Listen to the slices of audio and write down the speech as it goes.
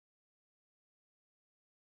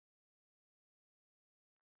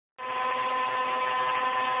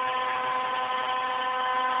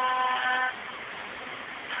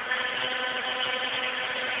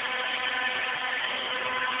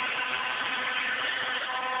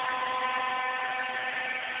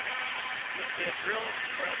drill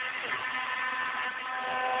press.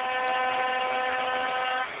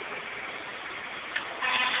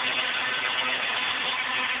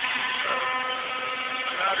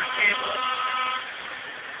 Router table.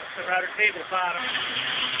 That's the router table bottom.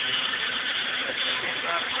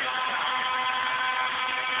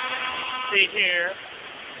 See here,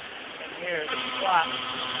 and here's the slot.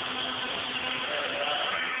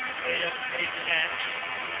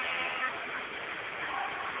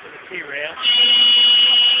 To the T-rail.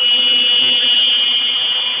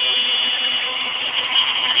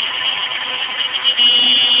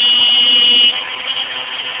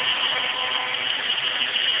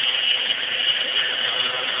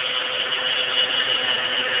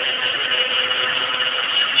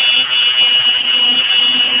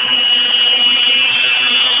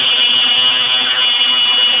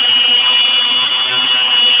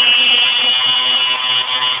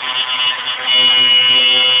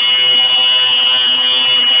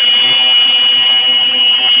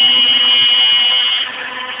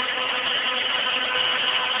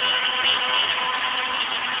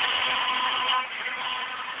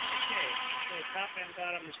 Top and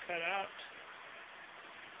bottom is cut out,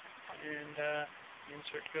 and the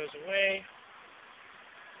insert goes away.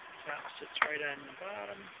 Top sits right on the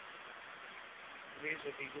bottom. These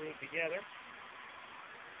will be glued together.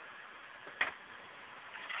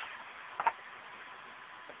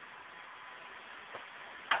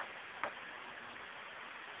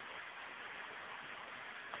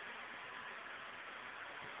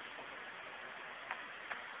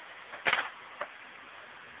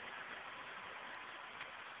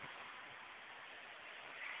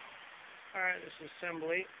 Alright, this is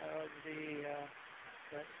assembly of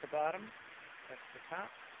that's the bottom, that's the top.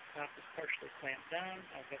 Top is partially clamped down.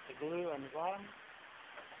 I've got the glue on the bottom.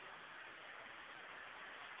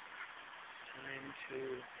 Time to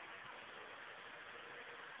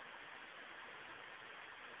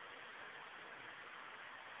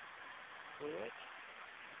glue it.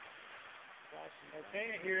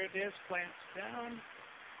 Okay, here it is, clamped down.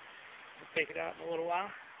 We'll take it out in a little while.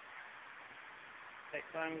 Take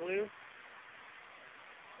on glue.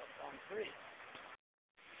 On 3.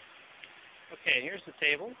 Okay, here's the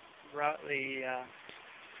table, the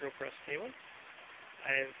drill press table.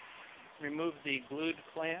 I've removed the glued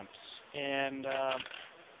clamps and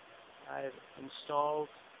I've installed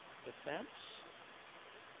the fence.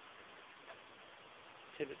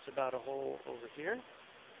 Pivot's about a hole over here.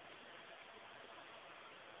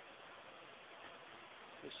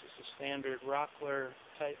 This is a standard Rockler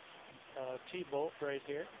type T-bolt right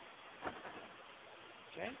here.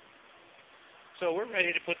 Okay. So we're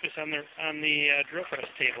ready to put this on the drill press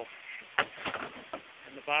table.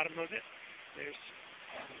 And the bottom of it, it's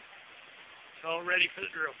all ready for the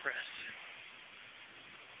drill press.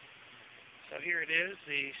 So here it is,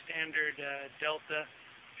 the standard Delta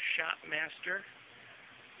Shopmaster,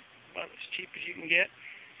 about as cheap as you can get.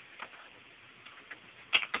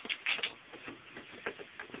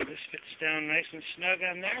 This fits down nice and snug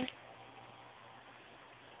on there.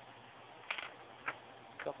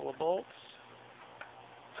 A couple of bolts.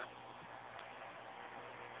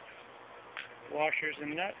 Washers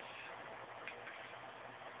and nuts.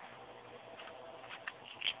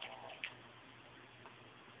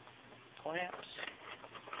 Clamps.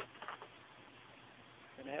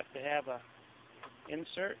 Gonna have to have a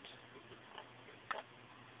insert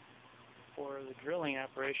for the drilling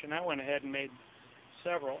operation. I went ahead and made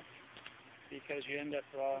several because you end up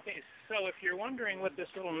okay, so if you're wondering what this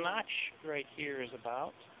little notch right here is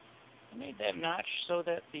about, I made that notch so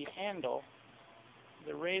that the handle,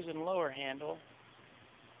 the raise and lower handle,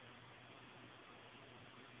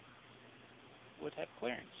 would have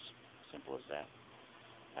clearance. Simple as that.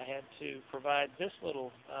 I had to provide this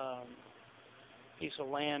little piece of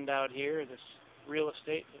land out here, this real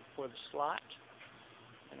estate for the slot,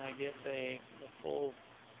 and I get the full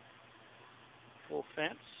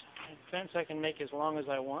fence. And fence I can make as long as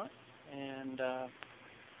I want, and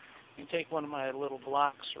you can take one of my little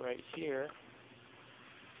blocks right here,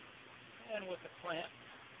 and with a clamp,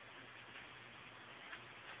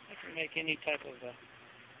 I can make any type of a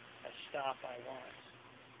stop I want.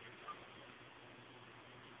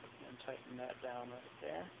 And tighten that down right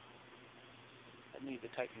there. I need to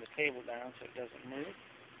tighten the table down so it doesn't move.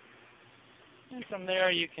 And from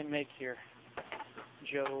there you can make your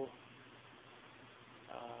Joe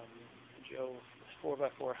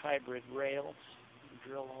 4x4 hybrid rails.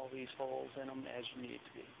 Drill all these holes in them as you need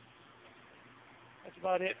to be. That's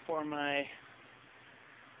about it for my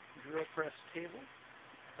drill press table.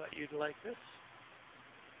 Thought you'd like this.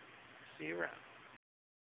 See you around.